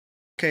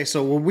Okay,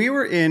 so when we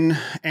were in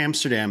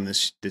Amsterdam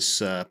this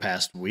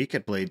past week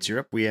at Blades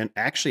Europe, we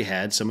actually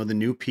had some of the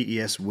new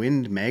PES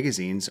Wind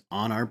magazines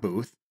on our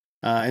booth,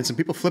 and some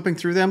people flipping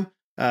through them.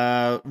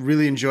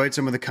 Really enjoyed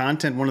some of the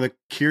content. One of the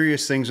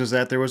curious things was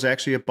that there was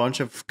actually a bunch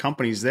of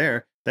companies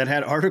there that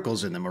had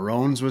articles in them.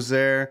 Marones was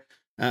there.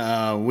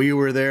 We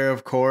were there,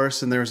 of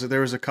course, and there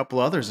was a couple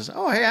others. I said,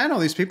 oh, hey, I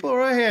know these people.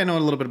 Or hey, I know a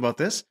little bit about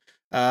this.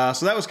 So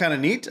that was kind of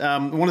neat.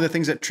 One of the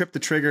things that tripped the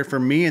trigger for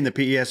me in the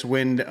PES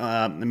Wind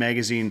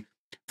magazine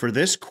for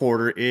this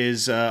quarter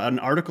is an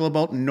article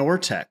about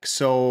Nortek.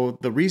 So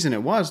the reason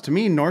it was, to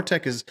me,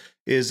 Nortek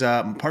is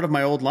part of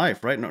my old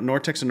life, right?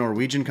 Nortek's a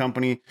Norwegian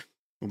company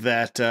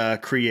that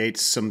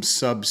creates some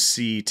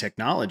subsea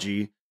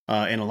technology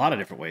in a lot of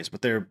different ways,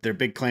 but their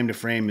big claim to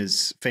fame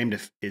is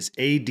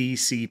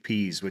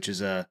ADCPs, which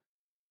is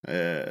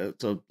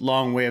it's a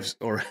long way of,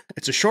 or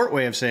it's a short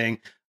way of saying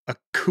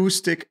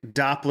acoustic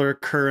Doppler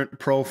current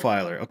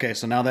profiler. Okay,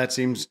 so now that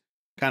seems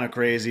kind of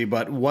crazy,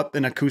 but what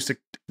an acoustic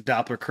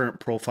Doppler current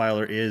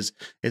profiler is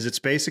it's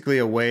basically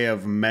a way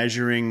of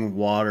measuring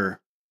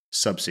water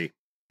subsea.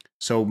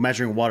 So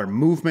measuring water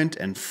movement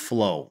and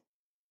flow.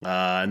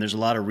 And there's a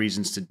lot of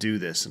reasons to do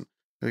this. And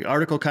the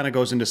article kind of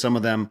goes into some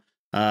of them.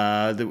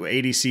 The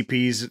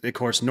ADCPs, of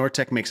course,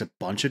 Nortek makes a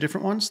bunch of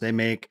different ones. They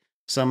make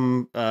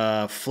some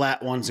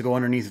flat ones that go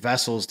underneath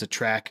vessels to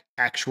track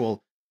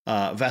actual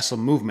vessel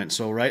movement.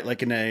 So, right,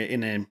 like on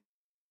an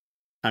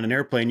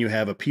airplane, you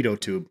have a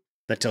pitot tube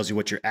that tells you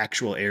what your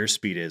actual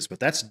airspeed is, but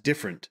that's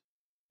different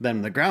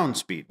than the ground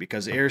speed,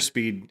 because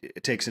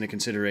airspeed takes into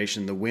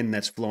consideration the wind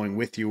that's flowing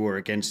with you or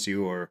against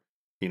you, or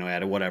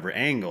at a whatever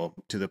angle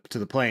to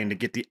the plane, to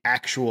get the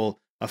actual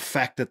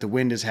effect that the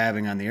wind is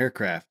having on the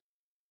aircraft.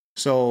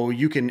 So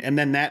you can, and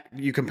then that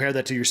you compare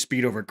that to your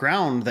speed over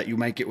ground that you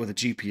might get with a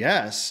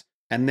GPS,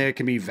 and they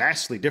can be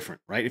vastly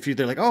different, right? If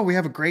they're like, oh, we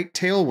have a great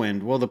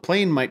tailwind, well, the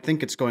plane might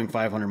think it's going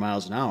 500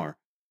 miles an hour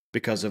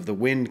because of the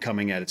wind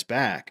coming at its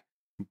back,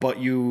 but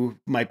you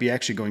might be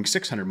actually going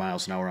 600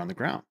 miles an hour on the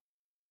ground.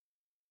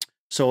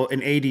 So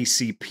an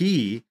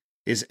ADCP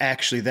is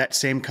actually that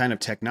same kind of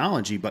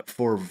technology, but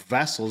for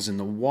vessels in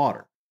the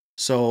water.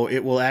 So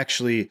it will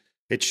actually,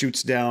 it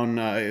shoots down,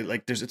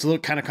 it's a little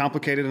kind of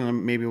complicated,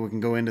 and maybe we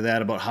can go into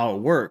that about how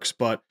it works,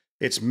 but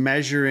it's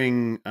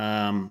measuring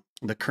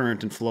the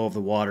current and flow of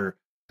the water.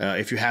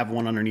 If you have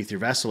one underneath your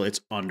vessel, it's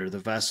under the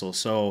vessel.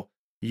 So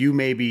you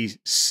may be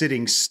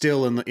sitting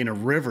still in a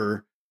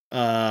river,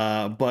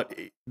 but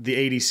the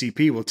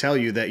ADCP will tell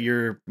you that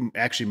you're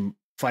actually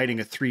fighting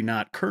a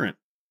 3-knot current,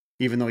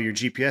 even though your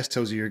GPS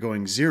tells you you're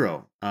going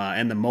 0,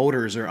 and the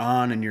motors are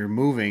on and you're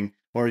moving,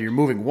 or you're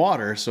moving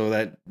water, so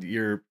that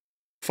you're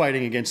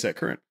fighting against that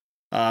current.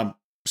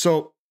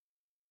 So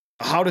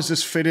how does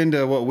this fit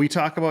into what we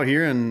talk about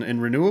here in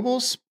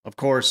renewables? Of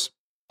course,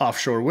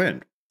 offshore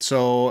wind.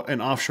 So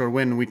in offshore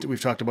wind,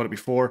 we've talked about it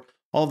before,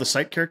 all the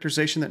site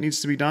characterization that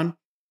needs to be done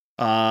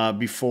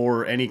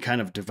before any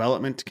kind of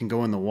development can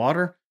go in the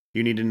water.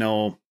 You need to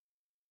know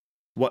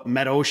what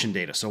met-ocean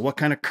data, so what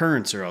kind of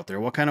currents are out there,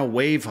 what kind of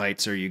wave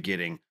heights are you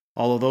getting,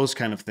 all of those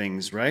kind of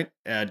things, right?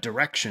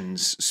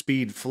 Directions,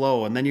 speed,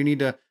 flow, and then you need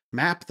to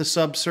map the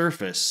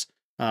subsurface,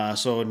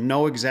 so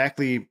know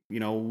exactly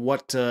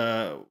what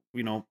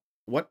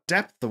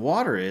depth the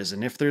water is,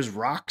 and if there's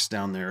rocks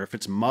down there, if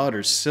it's mud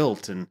or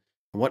silt, and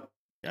what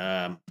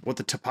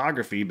the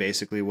topography,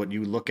 basically what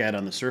you look at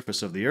on the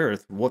surface of the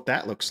earth, what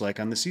that looks like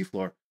on the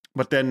seafloor.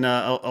 But then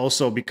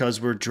also,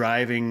 because we're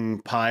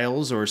driving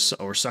piles or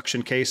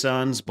suction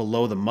caissons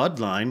below the mud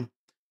line,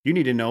 you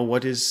need to know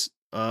what is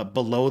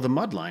below the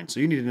mud line.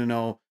 So you need to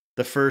know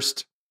the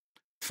first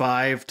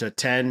 5 to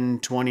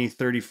 10, 20,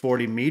 30,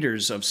 40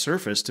 meters of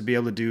surface to be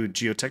able to do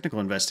geotechnical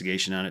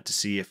investigation on it, to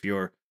see if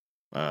your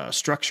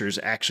structure is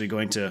actually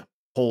going to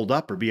hold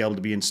up or be able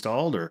to be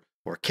installed, or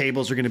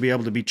cables are going to be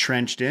able to be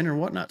trenched in or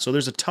whatnot. So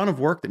there's a ton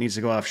of work that needs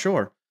to go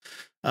offshore.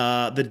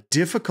 The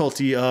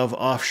difficulty of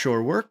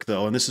offshore work,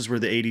 though, and this is where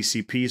the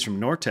ADCPs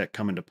from Nortek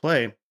come into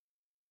play,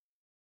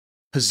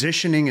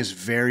 positioning is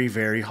very,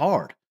 very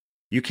hard.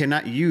 You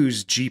cannot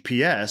use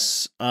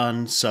GPS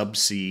on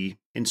subsea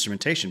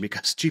instrumentation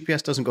because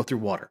GPS doesn't go through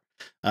water.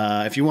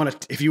 If you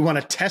want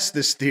to test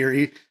this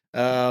theory,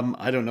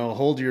 I don't know,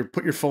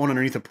 put your phone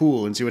underneath a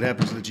pool and see what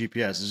happens to the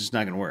GPS. It's just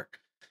not going to work.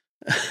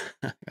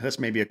 That's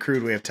maybe a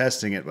crude way of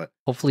testing it, but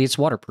hopefully it's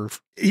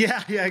waterproof.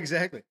 Yeah,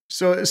 exactly.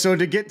 So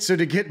to get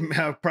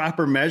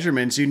proper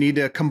measurements, you need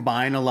to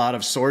combine a lot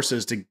of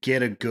sources to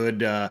get a good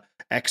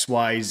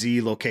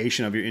XYZ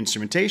location of your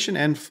instrumentation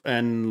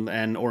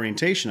and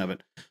orientation of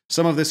it.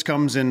 Some of this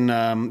comes in,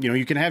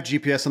 you can have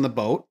GPS on the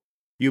boat.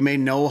 You may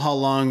know how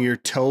long your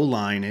tow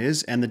line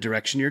is and the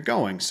direction you're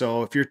going.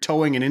 So if you're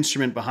towing an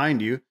instrument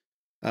behind you,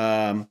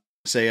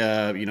 say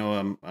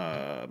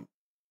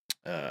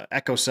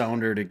echo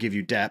sounder to give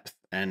you depth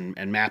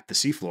and map the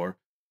seafloor,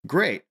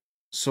 great.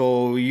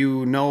 So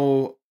you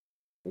know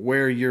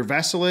where your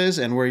vessel is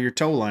and where your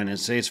tow line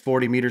is. Say it's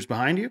 40 meters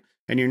behind you,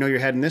 and you know you're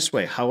heading this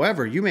way.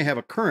 However, you may have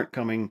a current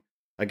coming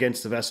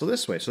against the vessel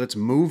this way, so it's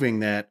moving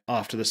that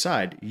off to the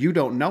side. You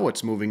don't know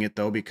it's moving it,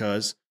 though,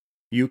 because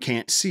you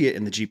can't see it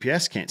and the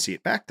GPS can't see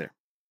it back there.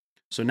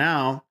 So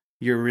now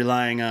you're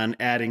relying on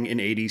adding an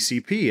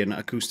ADCP, an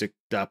acoustic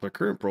Doppler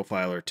current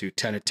profiler, to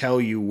kind of tell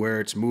you where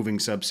it's moving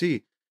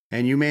subsea.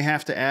 And you may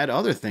have to add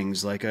other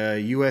things like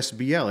a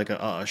USBL, like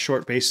a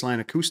short baseline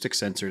acoustic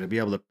sensor, to be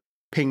able to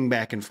ping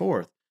back and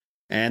forth.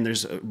 And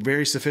there's a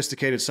very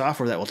sophisticated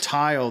software that will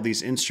tie all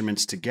these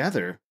instruments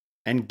together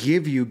and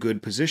give you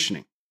good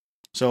positioning.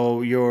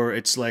 So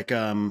it's like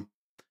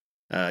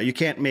you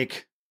can't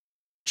make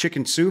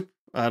chicken soup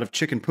out of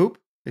chicken poop,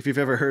 if you've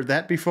ever heard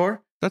that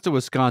before. That's a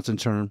Wisconsin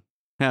term.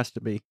 Has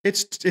to be.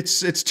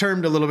 It's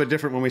termed a little bit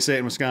different when we say it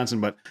in Wisconsin,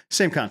 but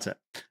same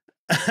concept.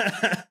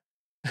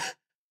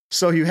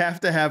 So you have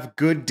to have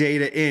good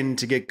data in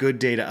to get good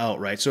data out,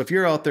 right? So if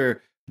you're out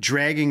there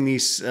dragging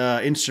these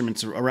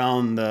instruments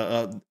around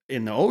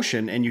in the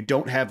ocean and you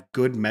don't have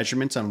good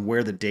measurements on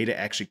where the data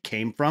actually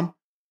came from,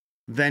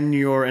 then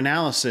your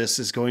analysis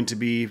is going to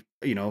be,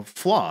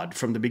 flawed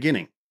from the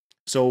beginning.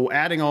 So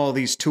adding all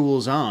these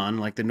tools on,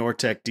 like the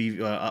Nortek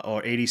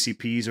or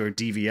ADCPs or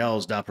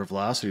DVLs, Doppler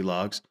velocity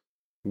logs,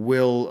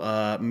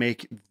 will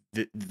make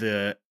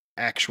the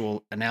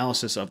actual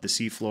analysis of the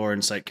seafloor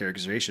and site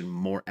characterization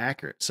more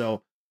accurate.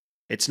 So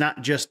it's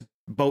not just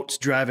boats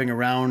driving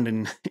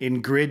around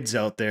in grids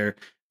out there.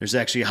 There's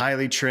actually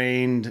highly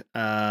trained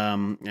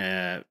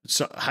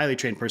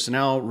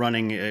personnel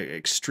running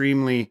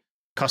extremely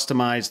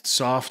customized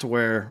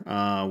software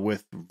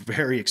with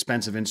very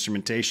expensive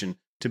instrumentation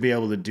to be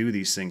able to do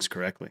these things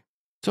correctly.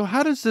 So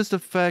how does this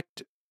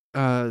affect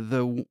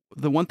the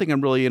one thing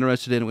I'm really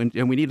interested in,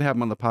 and we need to have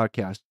them on the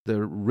podcast,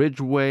 the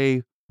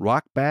Ridgeway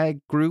rock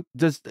bag group?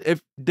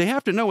 If they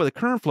have to know where the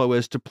current flow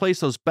is to place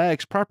those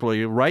bags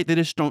properly, right? They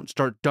just don't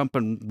start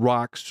dumping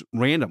rocks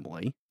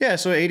randomly. Yeah,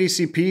 so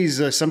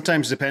ADCPs,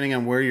 sometimes depending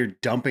on where you're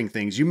dumping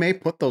things, you may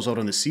put those out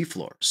on the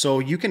seafloor. So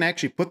you can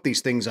actually put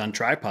these things on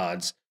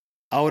tripods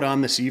out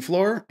on the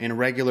seafloor in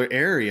regular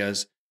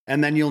areas,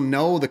 and then you'll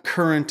know the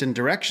current and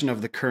direction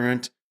of the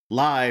current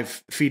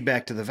live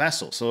feedback to the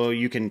vessel. So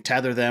you can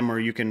tether them, or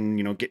you can,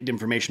 get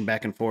information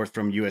back and forth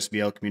from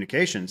USBL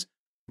communications.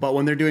 But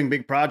when they're doing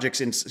big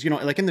projects,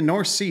 like in the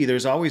North Sea,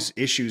 there's always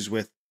issues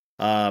with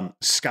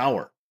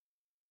scour.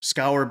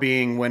 Scour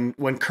being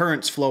when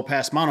currents flow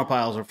past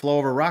monopiles or flow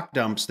over rock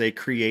dumps, they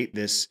create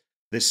this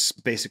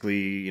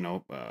basically,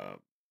 the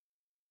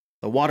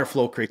water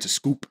flow creates a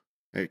scoop.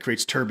 It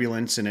creates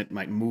turbulence, and it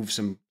might move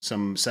some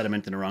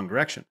sediment in the wrong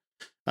direction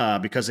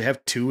because they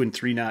have 2 and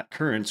 3 knot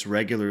currents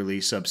regularly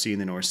subsea in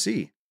the North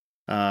Sea.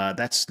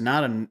 That's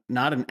not an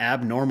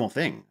abnormal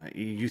thing.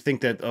 You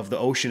think that of the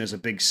ocean as a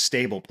big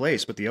stable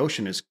place, but the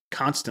ocean is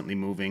constantly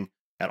moving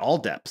at all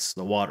depths.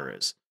 The water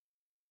is.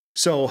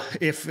 So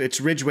if it's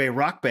Ridgeway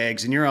rock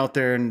bags and you're out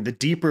there, and the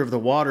deeper of the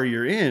water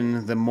you're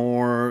in, the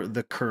more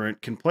the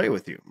current can play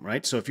with you,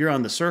 right? So if you're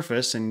on the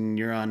surface and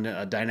you're on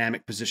a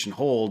dynamic position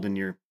hold, and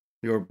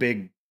your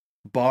big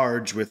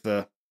barge with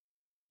the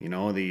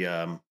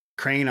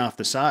crane off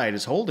the side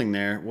is holding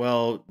there,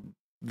 well,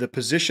 the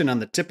position on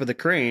the tip of the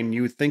crane,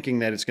 you thinking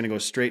that it's going to go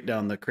straight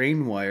down the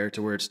crane wire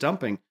to where it's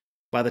dumping.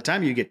 By the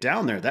time you get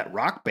down there, that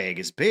rock bag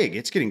is big.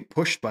 It's getting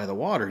pushed by the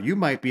water. You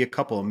might be a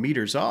couple of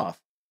meters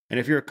off. And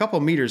if you're a couple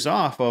of meters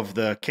off of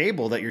the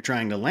cable that you're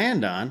trying to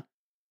land on,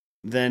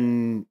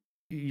 then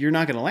you're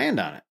not going to land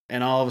on it.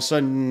 And all of a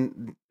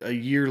sudden, a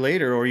year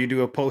later, or you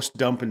do a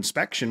post-dump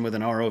inspection with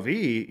an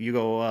ROV, you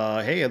go,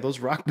 hey, those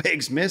rock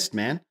bags missed,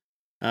 man.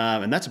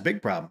 And that's a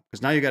big problem,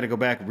 because now you got to go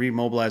back,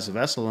 remobilize the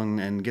vessel,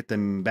 and get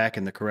them back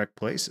in the correct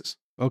places.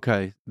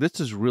 Okay, this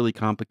is really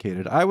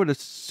complicated. I would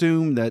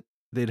assume that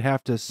they'd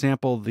have to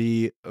sample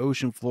the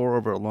ocean floor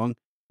over a long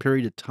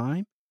period of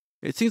time.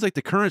 It seems like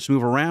the currents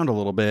move around a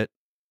little bit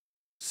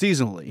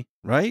seasonally,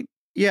 right?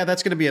 Yeah,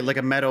 that's going to be like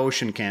a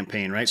meta-ocean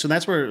campaign, right? So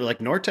that's where like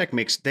Nortek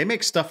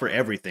makes stuff for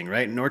everything,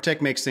 right?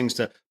 Nortek makes things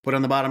to put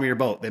on the bottom of your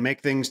boat. They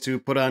make things to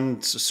put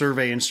on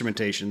survey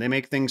instrumentation. They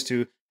make things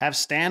to have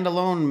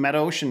standalone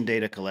meta-ocean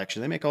data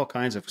collection. They make all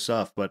kinds of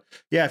stuff. But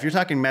yeah, if you're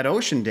talking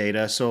meta-ocean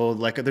data, so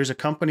like there's a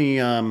company,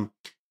 TGS.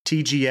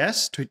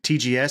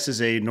 TGS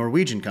is a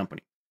Norwegian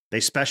company.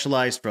 They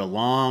specialized for a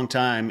long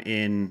time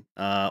in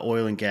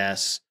oil and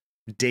gas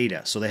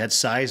data. So they had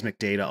seismic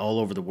data all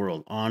over the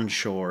world,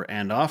 onshore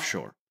and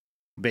offshore,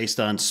 based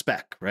on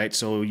spec, right?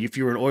 So if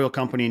you were an oil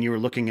company and you were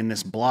looking in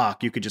this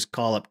block, you could just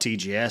call up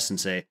TGS and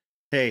say,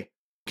 hey,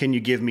 can you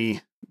give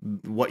me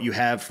what you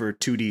have for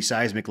 2D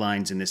seismic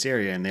lines in this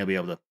area? And they'll be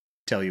able to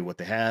tell you what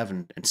they have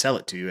and sell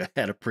it to you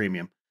at a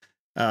premium.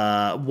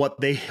 What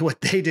they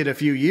did a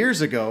few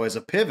years ago as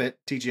a pivot,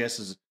 TGS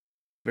is a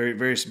very,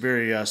 very,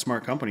 very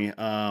smart company.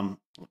 To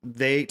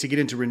get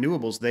into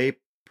renewables, they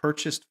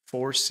purchased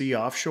 4C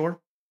Offshore.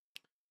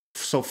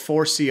 So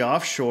 4C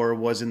Offshore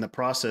was in the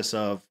process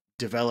of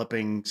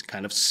developing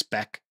kind of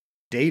spec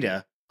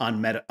data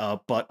on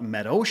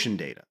meta-ocean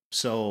data.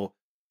 So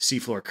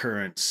seafloor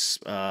currents,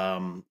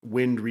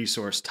 wind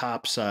resource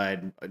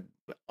topside,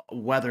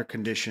 weather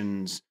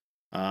conditions,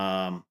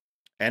 and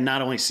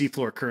not only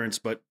seafloor currents,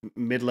 but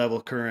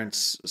mid-level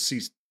currents,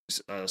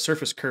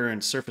 surface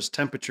currents, surface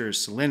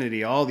temperatures,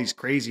 salinity, all these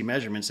crazy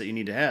measurements that you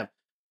need to have.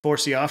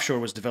 4C Offshore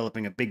was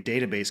developing a big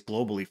database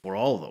globally for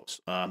all of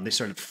those. They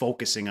started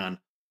focusing on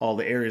all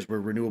the areas where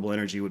renewable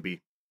energy would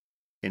be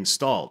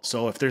installed.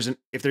 So if there's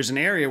an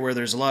area where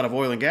there's a lot of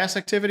oil and gas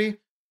activity,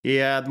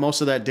 yeah,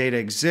 most of that data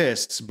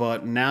exists,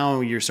 but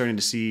now you're starting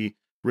to see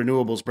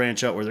renewables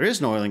branch out where there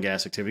is no oil and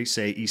gas activity,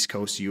 say East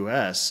Coast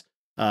US.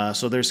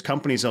 So there's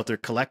companies out there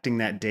collecting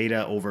that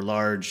data over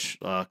large,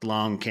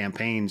 long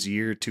campaigns,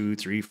 year, 2,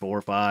 3,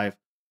 4, 5,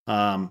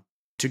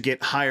 to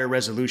get higher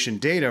resolution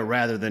data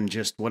rather than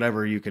just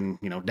whatever you can,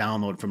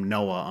 download from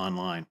NOAA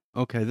online.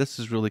 Okay, this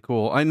is really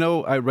cool. I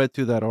know I read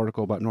through that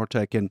article about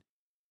Nortek, and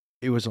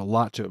it was a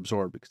lot to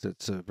absorb because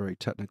it's a very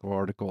technical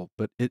article,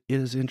 but it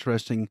is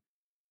interesting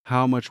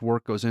how much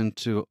work goes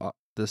into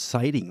the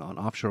sighting on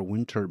offshore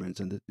wind turbines,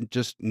 and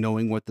just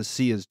knowing what the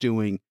sea is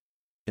doing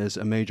is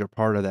a major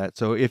part of that.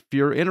 So if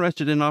you're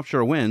interested in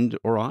offshore wind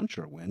or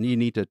onshore wind, you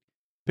need to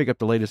pick up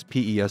the latest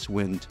PES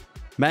Wind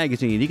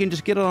magazine. You can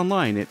just get it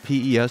online at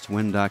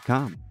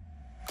peswind.com.